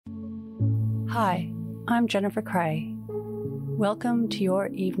Hi, I'm Jennifer Cray. Welcome to your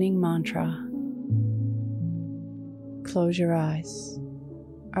evening mantra. Close your eyes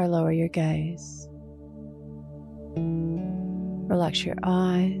or lower your gaze. Relax your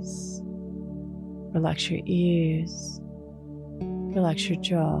eyes, relax your ears, relax your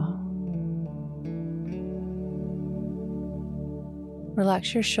jaw.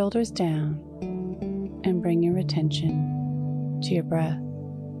 Relax your shoulders down and bring your attention to your breath.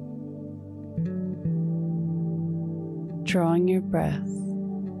 Drawing your breath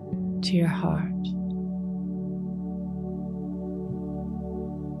to your heart.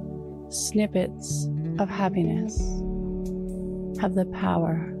 Snippets of happiness have the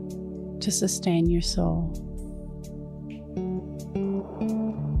power to sustain your soul.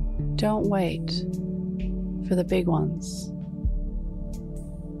 Don't wait for the big ones,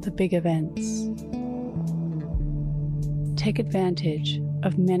 the big events. Take advantage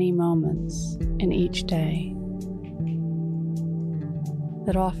of many moments in each day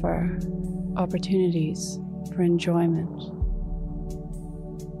that offer opportunities for enjoyment,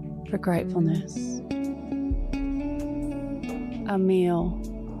 for gratefulness. A meal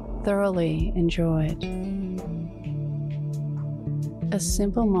thoroughly enjoyed. A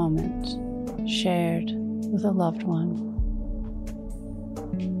simple moment shared with a loved one.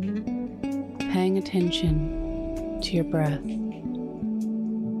 Paying attention to your breath.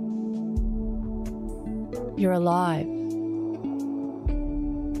 You're alive.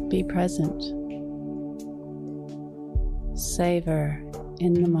 Be present. Savor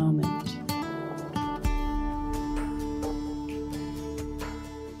in the moment.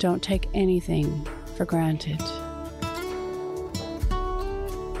 Don't take anything for granted.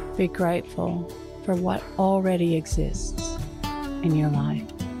 Be grateful for what already exists in your life.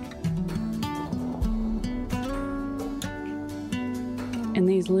 In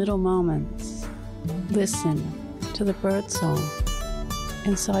these little moments, listen to the birdsong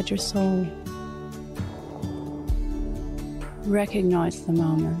inside your soul. Recognize the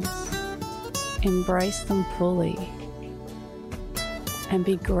moments, embrace them fully, and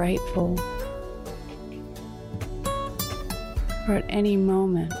be grateful. For at any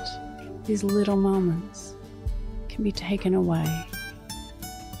moment, these little moments can be taken away.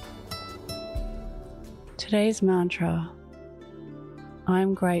 Today's mantra: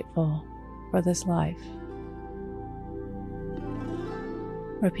 I'm grateful for this life.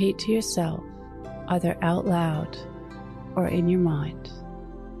 Repeat to yourself, either out loud or in your mind.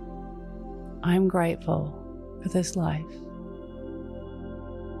 I'm grateful for this life.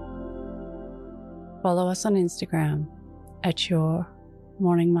 Follow us on Instagram at Your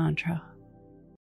Morning Mantra.